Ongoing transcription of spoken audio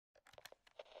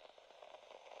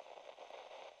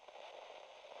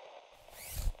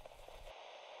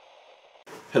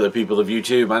Hello people of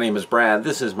YouTube, my name is Brad.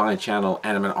 This is my channel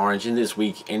Animate Orange, and this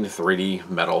week in 3D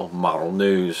metal model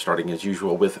news, starting as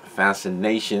usual with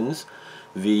Fascinations.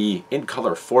 The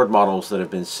in-color Ford models that have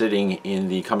been sitting in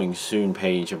the Coming Soon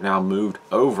page have now moved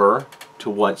over to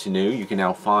What's New. You can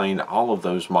now find all of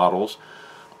those models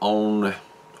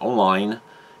online,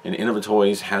 and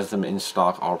Innovatoys has them in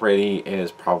stock already,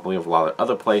 as probably of a lot of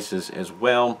other places as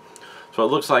well. So it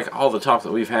looks like all the talk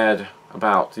that we've had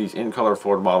about these in-color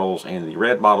Ford models and the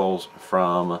red models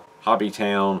from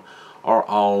Hobbytown are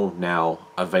all now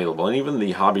available. And even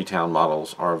the Hobbytown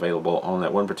models are available on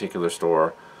that one particular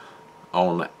store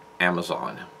on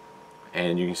Amazon.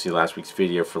 And you can see last week's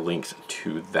video for links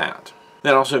to that.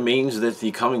 That also means that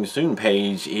the Coming Soon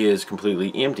page is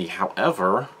completely empty.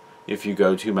 However, if you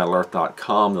go to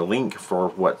MacLeod.com, the link for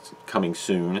what's coming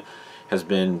soon has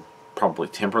been probably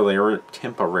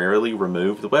temporarily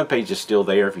removed. The web page is still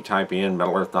there. If you type in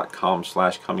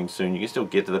MacLeod.com/coming soon, you can still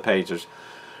get to the page. There's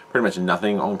pretty much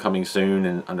nothing on Coming Soon,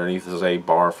 and underneath is a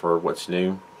bar for what's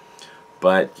new.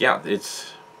 But yeah,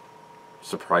 it's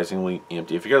surprisingly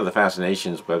empty. If you go to the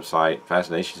Fascinations website,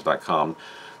 fascinations.com,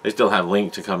 they still have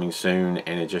link to Coming Soon,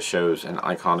 and it just shows an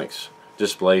Iconics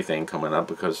display thing coming up,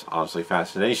 because honestly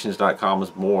Fascinations.com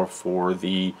is more for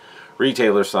the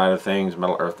retailer side of things.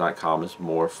 MetalEarth.com is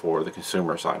more for the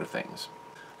consumer side of things.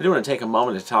 I do want to take a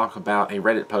moment to talk about a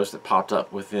Reddit post that popped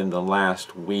up within the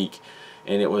last week,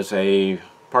 and it was a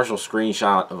partial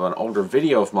screenshot of an older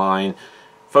video of mine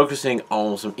focusing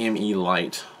on some ME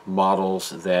Light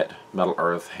models that Metal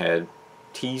Earth had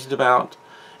teased about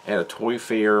at a toy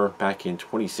fair back in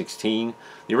 2016.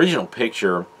 The original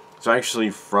picture is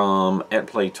actually from At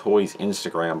Play Toys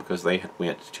Instagram, because they had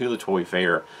went to the toy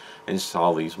fair and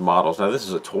saw these models. Now this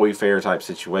is a toy fair type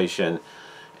situation,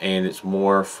 and it's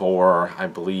more for, I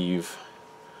believe,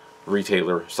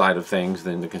 retailer side of things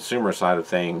than the consumer side of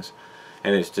things,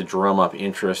 and it's to drum up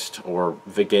interest or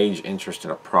gauge interest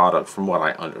in a product, from what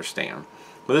I understand.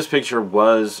 But this picture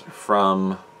was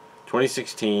from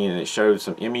 2016, and it showed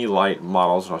some ME Light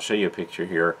models, and I'll show you a picture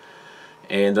here.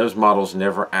 And those models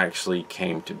never actually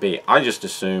came to be. I just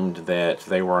assumed that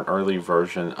they were an early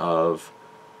version of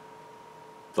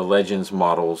the Legends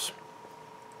models,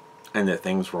 and that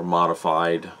things were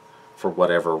modified for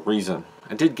whatever reason.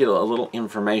 I did get a little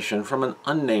information from an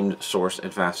unnamed source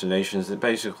at Fascinations that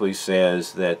basically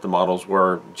says that the models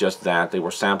were just that. They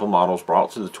were sample models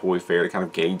brought to the toy fair to kind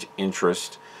of gauge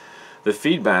interest. The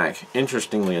feedback,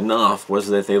 interestingly enough, was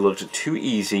that they looked too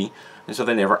easy, and so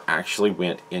they never actually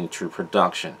went into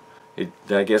production.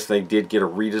 I guess they did get a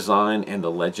redesign, and the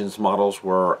Legends models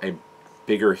were a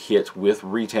bigger hit with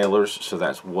retailers, so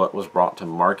that's what was brought to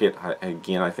market.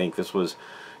 Again, I think this was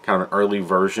kind of an early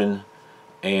version,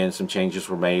 and some changes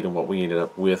were made, and what we ended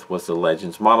up with was the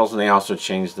Legends models. And they also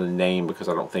changed the name, because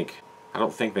I don't think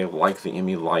they like the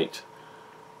ME Light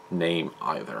name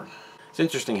either. It's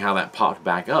interesting how that popped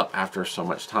back up after so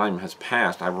much time has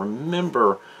passed. I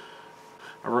remember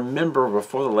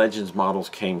before the Legends models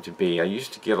came to be, I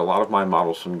used to get a lot of my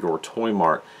models from Your Toy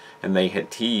Mart, and they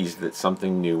had teased that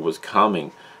something new was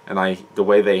coming. And the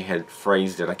way they had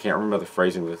phrased it, I can't remember the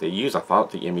phrasing that they used. I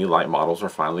thought the ME Light models are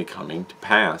finally coming to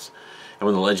pass. And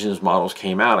when the Legends models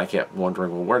came out, I kept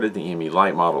wondering, well, where did the ME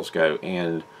Light models go?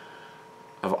 And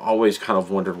I've always kind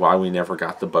of wondered why we never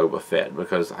got the Boba Fett,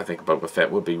 because I think Boba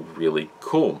Fett would be really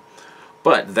cool.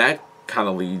 But that kind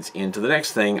of leads into the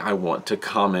next thing I want to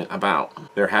comment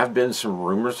about. There have been some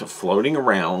rumors floating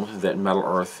around that Metal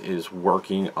Earth is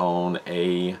working on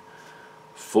a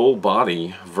full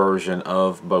body version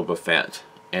of Boba Fett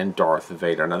and Darth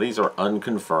Vader. Now these are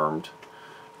unconfirmed,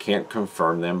 can't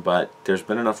confirm them, but there's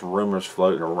been enough rumors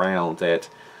floating around that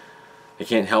I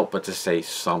can't help but to say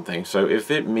something. So if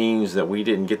it means that we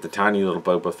didn't get the tiny little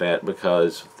Boba Fett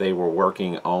because they were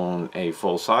working on a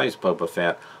full-size Boba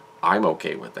Fett, I'm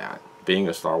okay with that. Being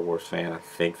a Star Wars fan, I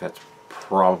think that's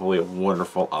probably a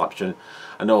wonderful option.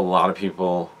 I know a lot of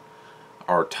people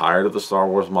are tired of the Star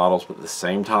Wars models, but at the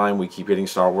same time we keep getting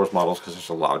Star Wars models because there's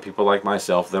a lot of people like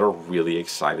myself that are really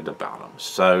excited about them.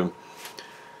 So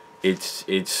it's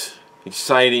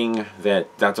exciting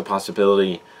that that's a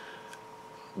possibility.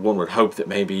 One would hope that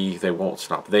maybe they won't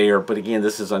stop there, but again,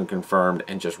 this is unconfirmed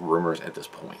and just rumors at this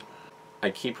point. I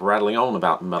keep rattling on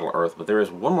about Metal Earth, but there is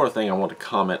one more thing I want to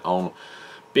comment on.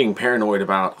 Being paranoid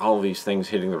about all of these things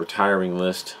hitting the retiring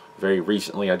list very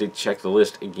recently, I did check the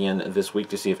list again this week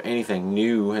to see if anything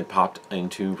new had popped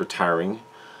into retiring,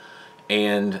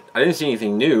 and I didn't see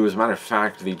anything new. As a matter of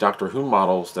fact, the Doctor Who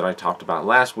models that I talked about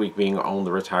last week being on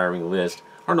the retiring list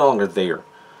are no longer there.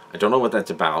 I don't know what that's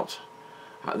about.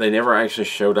 They never actually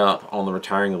showed up on the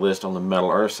retiring list on the Metal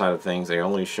Earth side of things. They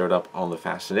only showed up on the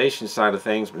Fascination side of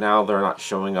things, but now they're not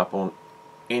showing up on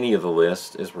any of the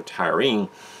lists as retiring,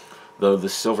 though the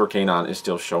Silver Canine is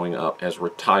still showing up as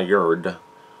retired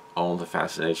on the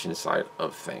Fascination side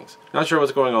of things. Not sure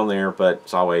what's going on there, but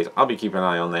as always, I'll be keeping an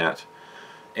eye on that.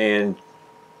 And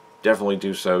definitely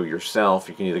do so yourself.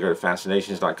 You can either go to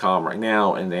fascinations.com right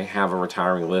now and they have a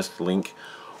retiring list link,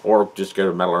 or just go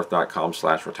to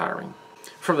metalearth.com/retiring.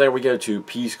 From there we go to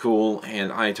Piececool,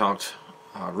 and I talked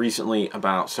recently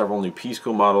about several new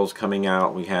Piececool models coming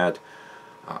out. We had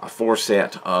a 4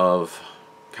 set of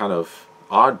kind of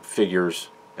odd figures,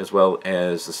 as well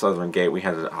as the Southern Gate. We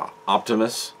had an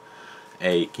Optimus,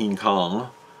 a King Kong,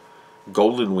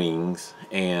 Golden Wings,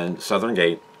 and Southern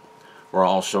Gate were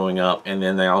all showing up. And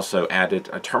then they also added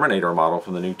a Terminator model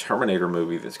from the new Terminator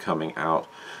movie that's coming out.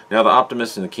 Now the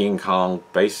Optimus and the King Kong,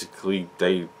 basically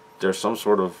they're some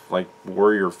sort of like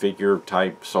warrior figure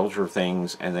type soldier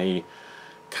things, and they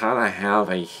kind of have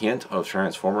a hint of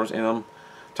Transformers in them.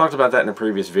 Talked about that in a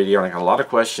previous video, and I got a lot of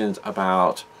questions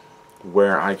about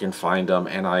where I can find them,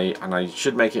 and I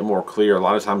should make it more clear. A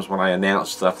lot of times when I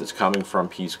announce stuff that's coming from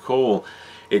Piececool,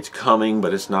 it's coming,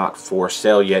 but it's not for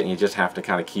sale yet, and you just have to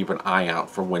kind of keep an eye out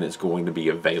for when it's going to be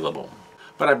available.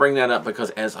 But I bring that up because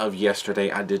as of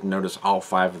yesterday, I did notice all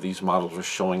 5 of these models are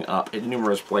showing up at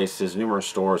numerous places, numerous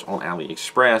stores on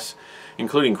AliExpress,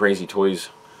 including Crazy Toys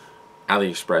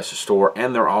AliExpress store,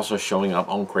 and they're also showing up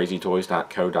on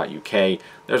crazytoys.co.uk.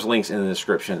 There's links in the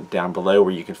description down below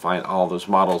where you can find all those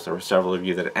models. There were several of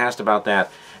you that asked about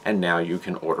that, and now you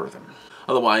can order them.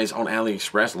 Otherwise, on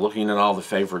AliExpress, looking at all the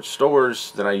favorite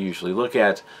stores that I usually look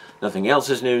at, nothing else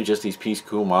is new, just these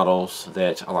Piececool models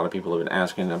that a lot of people have been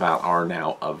asking about are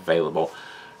now available.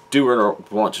 Do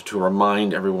want to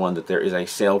remind everyone that there is a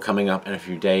sale coming up in a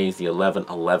few days, the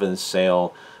 11/11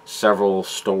 sale. Several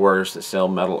stores that sell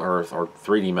Metal Earth, or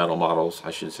 3D metal models,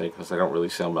 I should say, because they don't really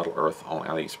sell Metal Earth on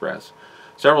AliExpress.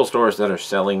 Several stores that are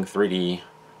selling 3D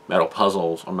metal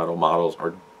puzzles or metal models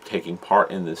are taking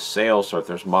part in this sale. So if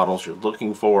there's models you're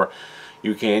looking for,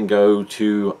 you can go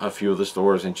to a few of the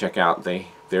stores and check out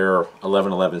their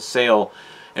 11/11 sale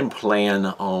and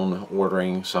plan on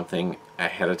ordering something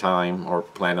ahead of time, or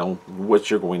plan on what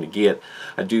you're going to get.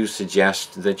 I do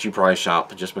suggest that you probably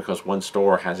shop, just because one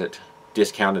store has it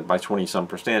discounted by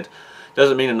 20-some%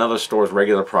 doesn't mean another store's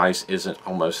regular price isn't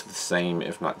almost the same,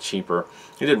 if not cheaper.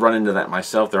 I did run into that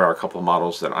myself. There are a couple of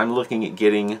models that I'm looking at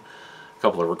getting, a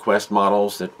couple of request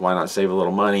models that why not save a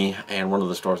little money, and one of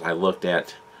the stores I looked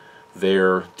at,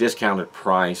 their discounted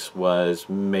price was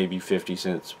maybe 50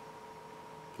 cents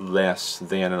less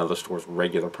than another store's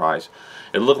regular price.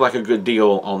 It looked like a good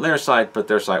deal on their site, but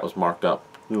their site was marked up.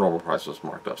 The normal price was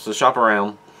marked up. So shop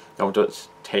around. Don't just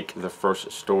take the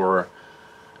first store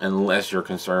unless you're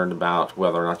concerned about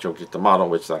whether or not you'll get the model,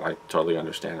 which that I totally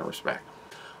understand and respect.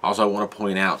 Also, I want to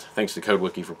point out, thanks to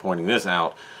CodeWiki for pointing this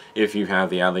out, if you have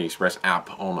the AliExpress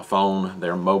app on the phone,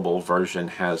 their mobile version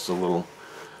has a little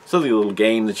silly little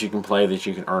game that you can play that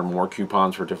you can earn more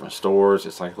coupons for different stores.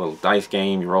 It's like a little dice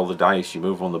game. You roll the dice, you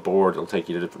move on the board, it'll take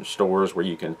you to different stores where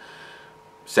you can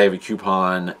save a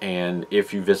coupon, and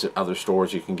if you visit other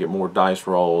stores you can get more dice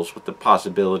rolls with the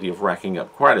possibility of racking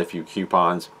up quite a few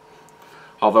coupons.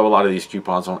 Although a lot of these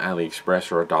coupons on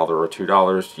AliExpress are $1 or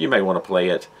 $2, you may want to play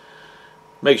it.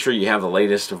 Make sure you have the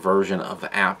latest version of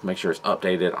the app. Make sure it's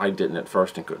updated. I didn't at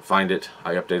first and couldn't find it.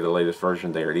 I updated the latest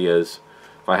version. There it is.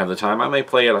 If I have the time, I may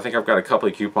play it. I think I've got a couple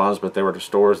of coupons, but they were to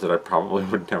stores that I probably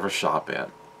would never shop at.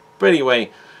 But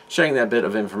anyway, sharing that bit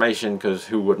of information, because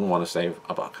who wouldn't want to save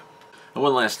a buck? And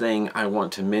one last thing I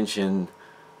want to mention,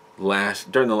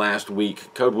 during the last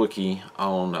week, CodeWiki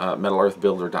on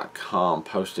MetalEarthBuilder.com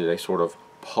posted a sort of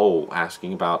poll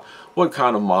asking about what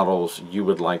kind of models you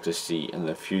would like to see in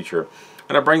the future.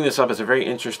 And I bring this up as a very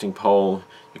interesting poll.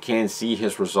 You can see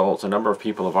his results. A number of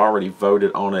people have already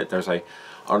voted on it. There's an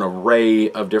array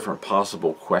of different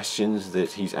possible questions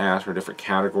that he's asked, or different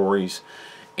categories.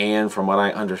 And from what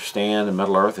I understand,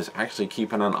 Metal Earth is actually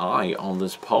keeping an eye on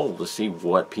this poll to see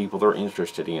what people are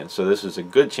interested in. So this is a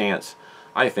good chance,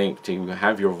 I think, to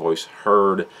have your voice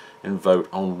heard and vote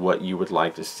on what you would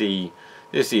like to see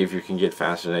if you can get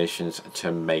Fascinations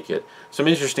to make it. Some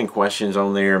interesting questions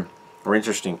on there, or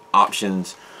interesting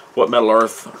options. What Metal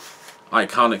Earth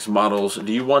Iconics models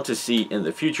do you want to see in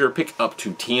the future? Pick up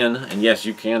to 10, and yes,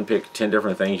 you can pick 10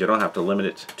 different things. You don't have to limit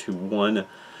it to one.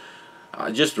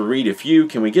 Just to read a few,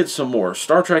 can we get some more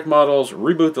Star Trek models?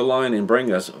 Reboot the line and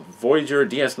bring us Voyager,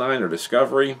 DS9, or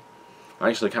Discovery? I'm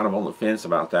actually kind of on the fence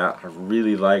about that. I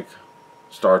really like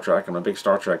Star Trek. I'm a big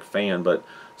Star Trek fan, but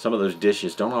some of those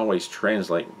dishes don't always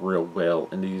translate real well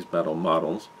in these metal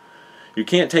models. You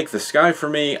can't take the sky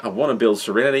from me. I want to build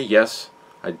Serenity. Yes,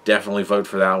 I definitely vote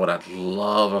for that one. I'd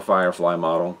love a Firefly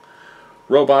model.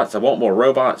 Robots, I want more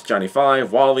robots. Johnny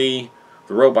 5, Wally,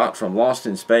 the robot from Lost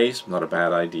in Space, not a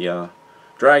bad idea.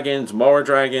 Dragons, more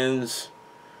dragons.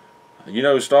 You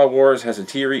know Star Wars has a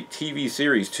TV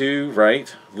series too,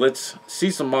 right? Let's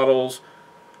see some models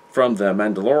from the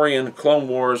Mandalorian, Clone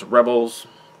Wars, Rebels.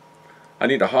 I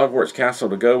need a Hogwarts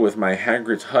castle to go with my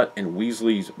Hagrid's hut and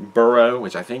Weasley's burrow,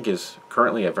 which I think is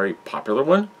currently a very popular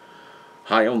one.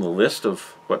 High on the list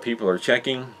of what people are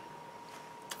checking.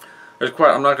 There's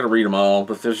quite, I'm not going to read them all,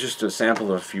 but there's just a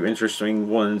sample of a few interesting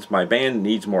ones. My band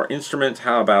needs more instruments.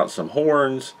 How about some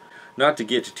horns? Not to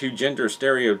get too gender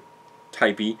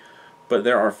stereotypy, but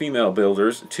there are female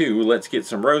builders too. Let's get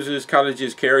some roses,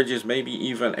 cottages, carriages, maybe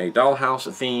even a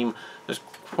dollhouse theme. There's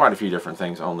quite a few different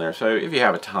things on there. So if you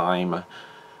have a time,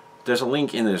 there's a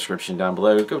link in the description down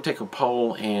below. Go take a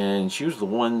poll and choose the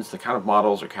ones, the kind of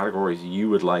models or categories you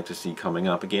would like to see coming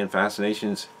up. Again,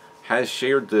 Fascinations has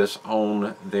shared this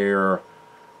on their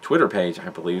Twitter page, I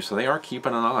believe, so they are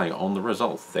keeping an eye on the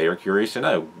results. They are curious to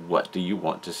know, what do you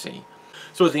want to see?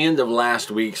 So at the end of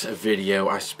last week's video,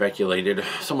 I speculated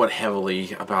somewhat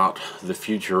heavily about the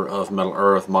future of Metal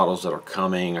Earth models that are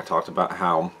coming. I talked about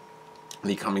how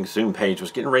the Coming Soon page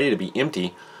was getting ready to be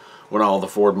empty when all the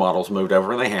Ford models moved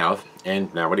over, and they have,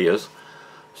 and now it is.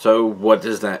 So what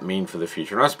does that mean for the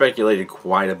future? And I speculated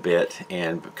quite a bit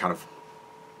and kind of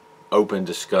open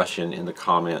discussion in the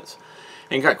comments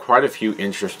and got quite a few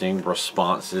interesting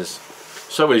responses.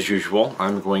 So as usual,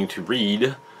 I'm going to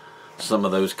read some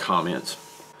of those comments.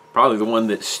 Probably the one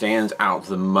that stands out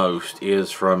the most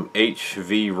is from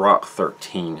HV Rock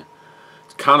 13.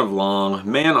 It's kind of long.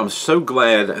 Man, I'm so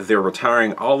glad they're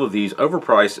retiring all of these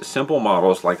overpriced simple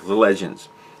models like the Legends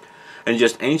and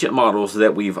just ancient models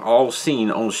that we've all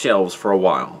seen on shelves for a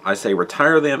while. I say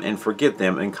retire them and forget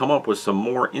them and come up with some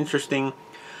more interesting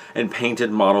and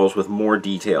painted models with more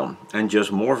detail and just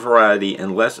more variety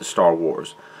and less Star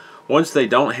Wars. Once they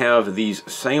don't have these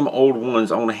same old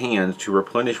ones on hand to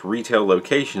replenish retail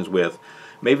locations with,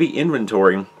 maybe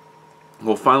inventory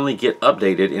will finally get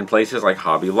updated in places like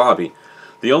Hobby Lobby,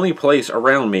 the only place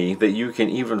around me that you can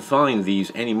even find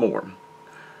these anymore.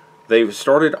 They've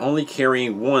started only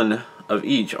carrying one of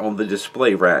each on the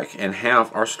display rack, and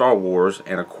half are Star Wars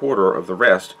and a quarter of the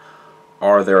rest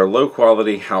are their low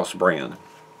quality house brand.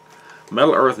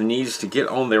 Metal Earth needs to get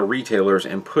on their retailers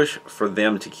and push for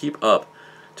them to keep up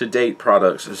to date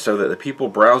products so that the people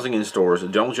browsing in stores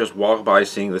don't just walk by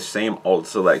seeing the same old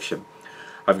selection.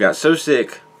 I've got so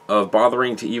sick of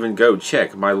bothering to even go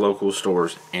check my local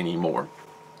stores anymore.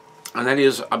 And that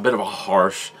is a bit of a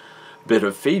harsh bit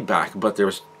of feedback, but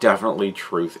there's definitely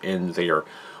truth in there.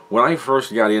 When I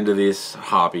first got into this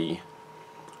hobby,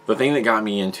 the thing that got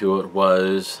me into it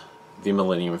was the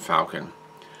Millennium Falcon.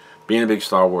 Being a big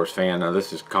Star Wars fan, now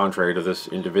this is contrary to this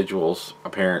individual's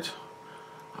apparent,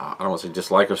 I don't want to say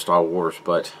dislike of Star Wars,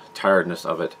 but tiredness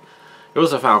of it. It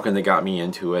was a Falcon that got me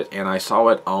into it, and I saw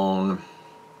it online,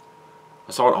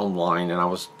 and I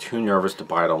was too nervous to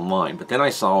buy it online. But then I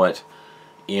saw it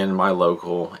in my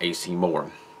local AC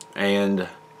Moore, and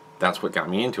that's what got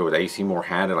me into it. AC Moore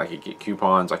had it. I could get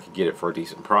coupons. I could get it for a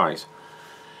decent price.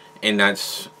 And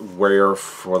that's where,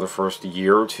 for the first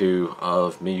year or two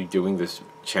of me doing this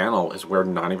channel, is where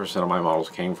 90% of my models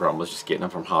came from, was just getting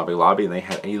them from Hobby Lobby, and they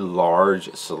had a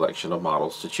large selection of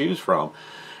models to choose from.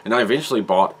 And I eventually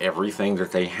bought everything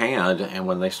that they had, and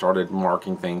when they started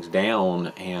marking things down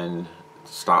and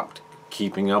stopped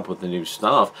keeping up with the new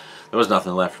stuff, there was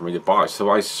nothing left for me to buy.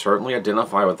 So I certainly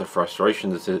identify with the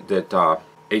frustration that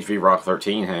HV Rock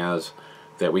 13 has,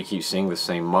 that we keep seeing the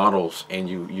same models,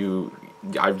 and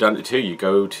I've done it too. You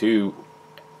go to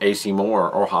AC Moore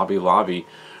or Hobby Lobby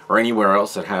or anywhere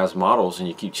else that has models, and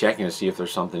you keep checking to see if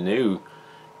there's something new,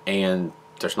 and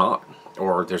there's not,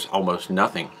 or there's almost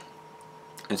nothing.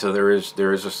 And so there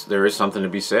is something to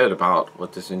be said about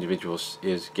what this individual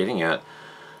is getting at.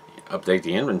 Update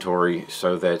the inventory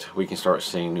so that we can start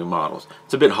seeing new models.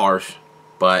 It's a bit harsh,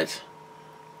 but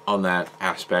on that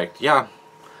aspect, yeah,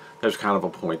 there's kind of a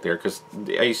point there, because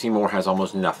the AC Moore has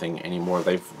almost nothing anymore.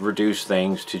 They've reduced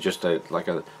things to just like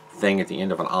a thing at the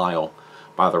end of an aisle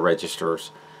by the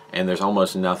registers, and there's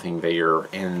almost nothing there.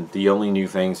 And the only new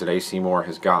things that AC Moore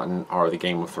has gotten are the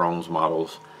Game of Thrones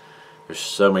models. There's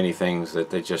so many things that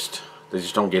they just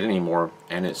don't get anymore,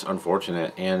 and it's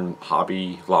unfortunate. And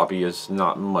Hobby Lobby is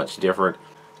not much different.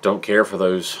 Don't care for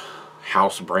those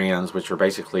house brands, which are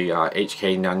basically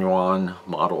HK Nanyuan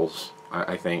models,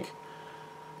 I think.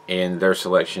 And their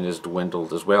selection is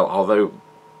dwindled as well. Although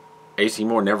AC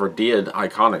Moore never did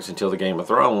Iconics until the Game of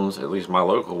Thrones. At least my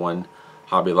local one,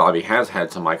 Hobby Lobby, has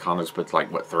had some Iconics, but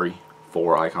like, what, 3,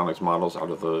 4 Iconics models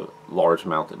out of the large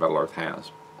amount that Metal Earth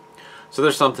has. So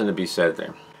there's something to be said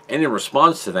there. And in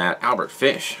response to that, Albert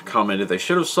Fish commented they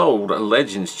should have sold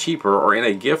Legends cheaper or in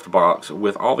a gift box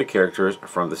with all the characters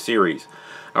from the series.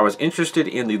 I was interested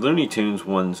in the Looney Tunes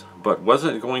ones, but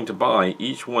wasn't going to buy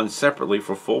each one separately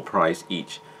for full price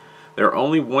each. They're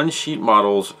only one-sheet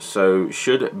models, so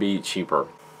should be cheaper.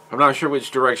 I'm not sure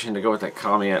which direction to go with that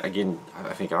comment. Again,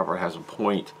 I think Albert has a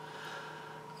point.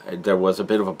 There was a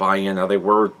bit of a buy-in. Now, they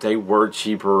were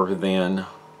cheaper than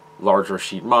larger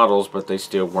sheet models, but they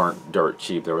still weren't dirt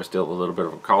cheap. There was still a little bit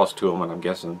of a cost to them, and I'm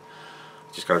guessing,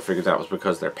 just got to figure that was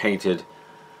because they're painted.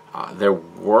 There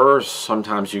were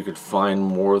sometimes you could find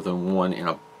more than one in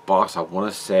a box. I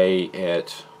want to say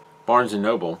at Barnes &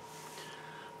 Noble.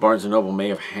 Barnes & Noble may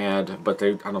have had, but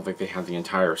I don't think they had the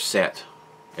entire set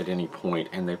at any point,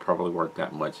 and they probably weren't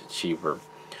that much cheaper.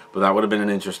 But that would have been an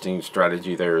interesting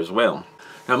strategy there as well.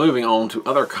 Now, moving on to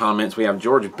other comments, we have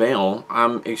George Bell.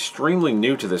 I'm extremely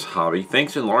new to this hobby,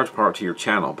 thanks in large part to your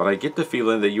channel, but I get the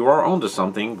feeling that you are onto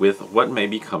something with what may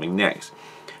be coming next.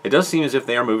 It does seem as if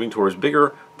they are moving towards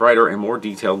bigger, brighter, and more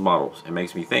detailed models. It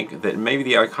makes me think that maybe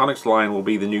the Iconics line will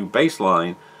be the new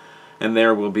baseline, and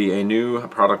there will be a new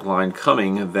product line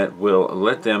coming that will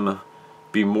let them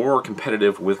be more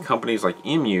competitive with companies like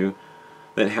EMU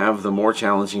that have the more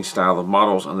challenging style of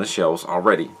models on the shelves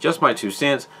already. Just my 2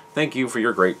 cents. Thank you for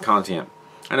your great content.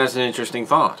 And that's an interesting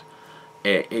thought.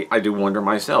 I do wonder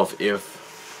myself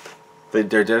if there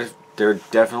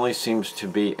definitely seems to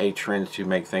be a trend to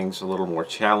make things a little more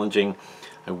challenging.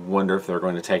 I wonder if they're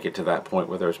going to take it to that point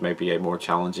where there's maybe a more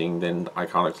challenging than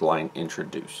Iconics line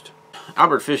introduced.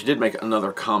 Albert Fish did make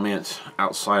another comment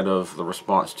outside of the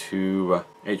response to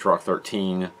H-Rock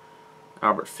 13.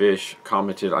 Albert Fish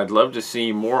commented, I'd love to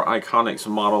see more Iconics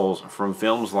models from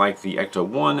films like the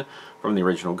Ecto-1 from the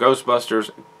original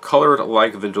Ghostbusters. Colored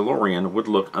like the DeLorean would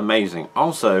look amazing.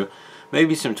 Also,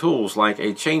 maybe some tools like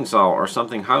a chainsaw or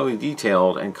something highly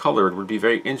detailed and colored would be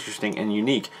very interesting and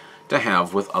unique to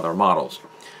have with other models.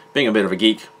 Being a bit of a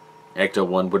geek,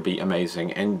 Ecto-1 would be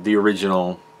amazing. And the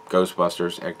original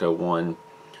Ghostbusters Ecto-1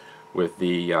 with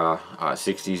the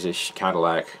 60s-ish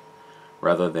Cadillac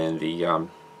rather than the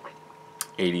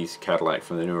 80s Cadillac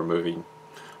from the newer movie.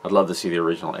 I'd love to see the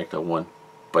original Ecto-1.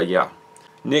 But yeah.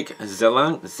 Nick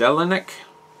Zelenek,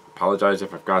 apologize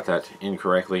if I've got that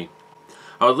incorrectly.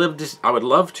 I would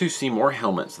love to see more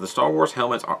helmets. The Star Wars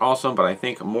helmets are awesome, but I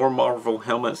think more Marvel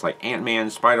helmets like Ant-Man,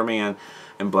 Spider-Man,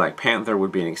 and Black Panther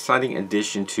would be an exciting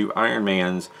addition to Iron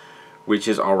Man's, which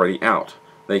is already out.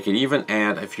 They could even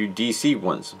add a few DC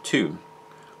ones, too.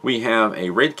 We have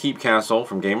a Red Keep Castle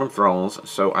from Game of Thrones,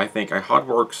 so I think a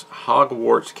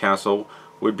Hogwarts Castle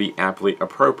would be aptly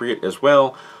appropriate as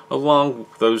well, along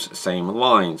those same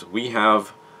lines. We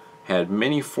have had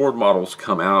many Ford models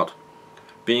come out.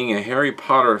 Being a Harry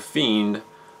Potter fiend,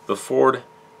 the Ford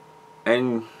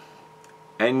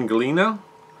Angelina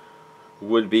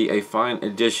would be a fine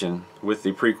addition with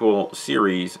the prequel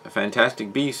series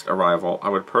Fantastic Beasts arrival. I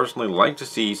would personally like to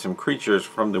see some creatures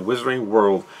from the Wizarding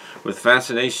World with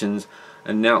Fascination's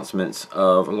announcements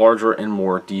of larger and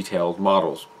more detailed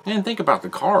models. And think about the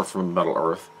car from Metal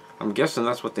Earth. I'm guessing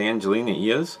that's what the Angelina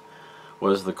is.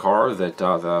 Was the car that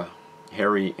the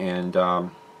Harry and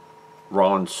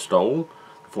Ron stole,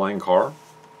 the flying car.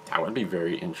 That would be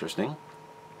very interesting.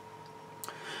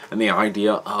 And the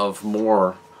idea of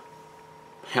more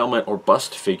helmet or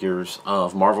bust figures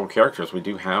of Marvel characters. We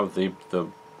do have the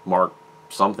Mark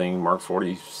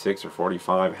 46 or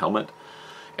 45 helmet.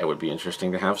 It would be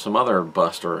interesting to have some other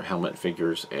bust or helmet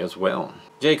figures as well.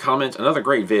 Jay comments, another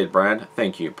great vid, Brad.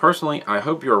 Thank you. Personally, I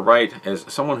hope you're right. As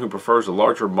someone who prefers the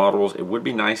larger models, it would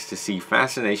be nice to see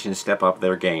Fascination step up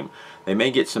their game. They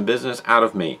may get some business out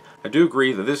of me. I do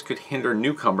agree that this could hinder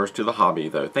newcomers to the hobby,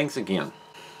 though. Thanks again.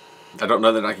 I don't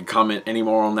know that I could comment any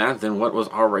more on that than what was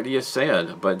already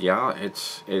said, but yeah,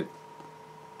 it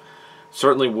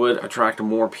certainly would attract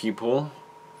more people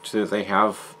since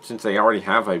they already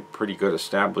have a pretty good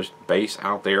established base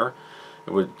out there.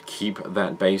 It would keep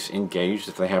that base engaged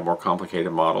if they have more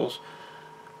complicated models,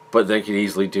 but they could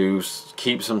easily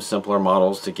keep some simpler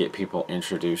models to get people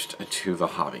introduced to the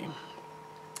hobby.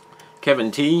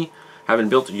 Kevin T. Having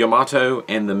built Yamato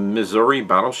and the Missouri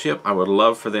battleship, I would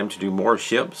love for them to do more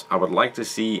ships. I would like to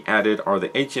see added are the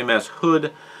HMS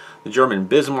Hood, the German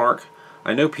Bismarck.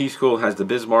 I know Piececool has the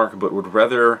Bismarck, but would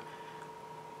rather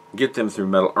get them through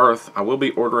Metal Earth. I will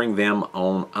be ordering them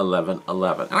on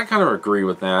 11/11. And I kind of agree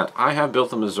with that. I have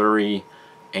built the Missouri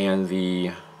and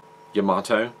the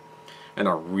Yamato. and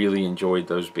I really enjoyed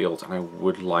those builds, and I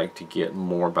would like to get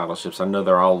more battleships. I know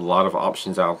there are a lot of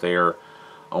options out there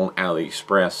on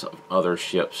AliExpress of other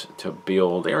ships to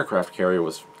build. The aircraft carrier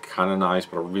was kind of nice,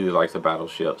 but I really like the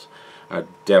battleships. I'd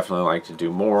definitely like to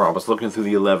do more. I was looking through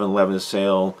the 11/11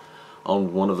 sale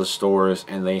on one of the stores,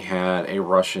 and they had a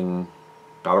Russian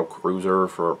battle cruiser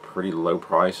for a pretty low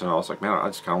price, and I was like, man, I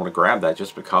just kind of want to grab that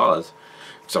just because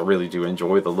I really do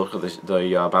enjoy the look of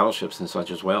the battleships and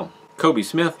such as well. Kobe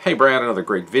Smith, hey Brad, another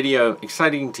great video.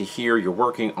 Exciting to hear you're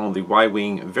working on the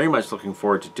Y-Wing. Very much looking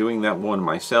forward to doing that one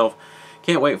myself.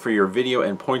 Can't wait for your video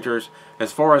and pointers.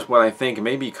 As far as what I think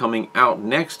may be coming out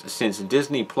next, since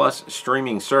Disney Plus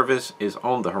streaming service is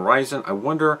on the horizon, I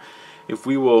wonder if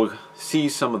we will see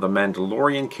some of the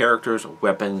Mandalorian characters,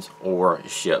 weapons, or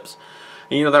ships.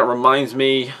 And you know, that reminds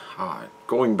me,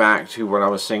 going back to what I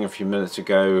was saying a few minutes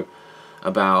ago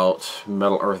about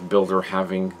Metal Earth Builder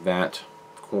having that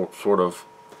sort of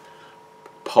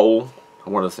poll. I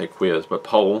wanted to say quiz, but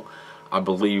poll. I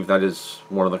believe that is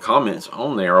one of the comments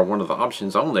on there, or one of the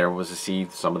options on there, was to see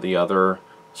some of the other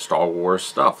Star Wars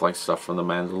stuff, like stuff from the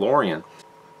Mandalorian.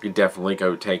 You definitely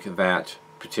go take that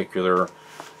particular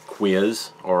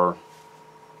quiz or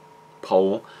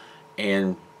poll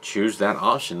and choose that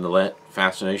option to let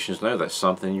Fascinations know that's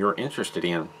something you're interested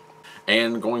in.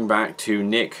 And going back to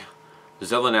Nick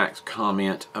Zelenak's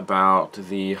comment about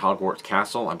the Hogwarts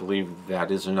Castle, I believe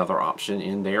that is another option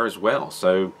in there as well.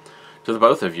 So to the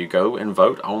both of you, go and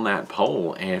vote on that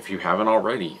poll, and if you haven't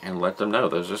already, and let them know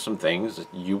those are some things that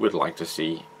you would like to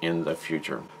see in the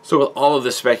future. So with all of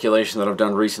this speculation that I've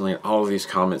done recently and all of these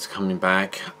comments coming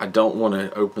back, I don't want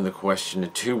to open the question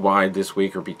too wide this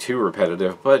week or be too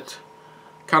repetitive, but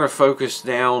kind of focus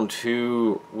down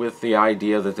to with the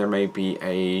idea that there may be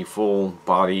a full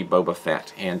body Boba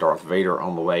Fett and Darth Vader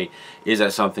on the way. Is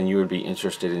that something you would be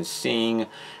interested in seeing?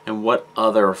 And what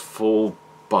other full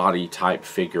body type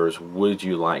figures would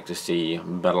you like to see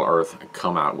Metal Earth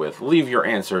come out with? Leave your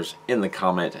answers in the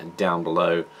comment down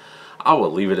below. I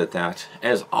will leave it at that.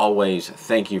 As always,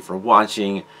 thank you for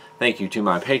watching. Thank you to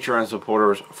my Patreon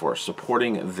supporters for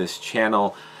supporting this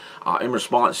channel. In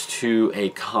response to a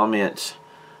comment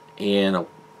in a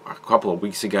couple of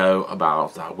weeks ago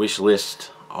about a wish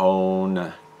list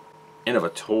on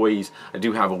Innova Toys, I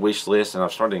do have a wish list, and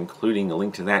I've started including a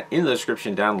link to that in the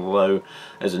description down below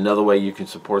as another way you can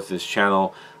support this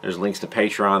channel. There's links to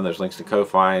Patreon, there's links to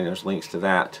Ko-Fi, and there's links to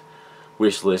that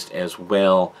wish list as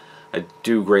well. I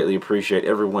do greatly appreciate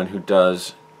everyone who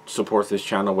does support this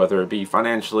channel, whether it be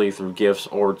financially through gifts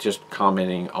or just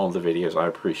commenting on the videos. I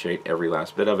appreciate every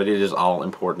last bit of it. It is all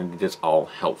important. It is all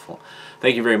helpful.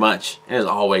 Thank you very much. And as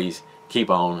always, keep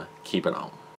on keeping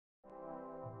on.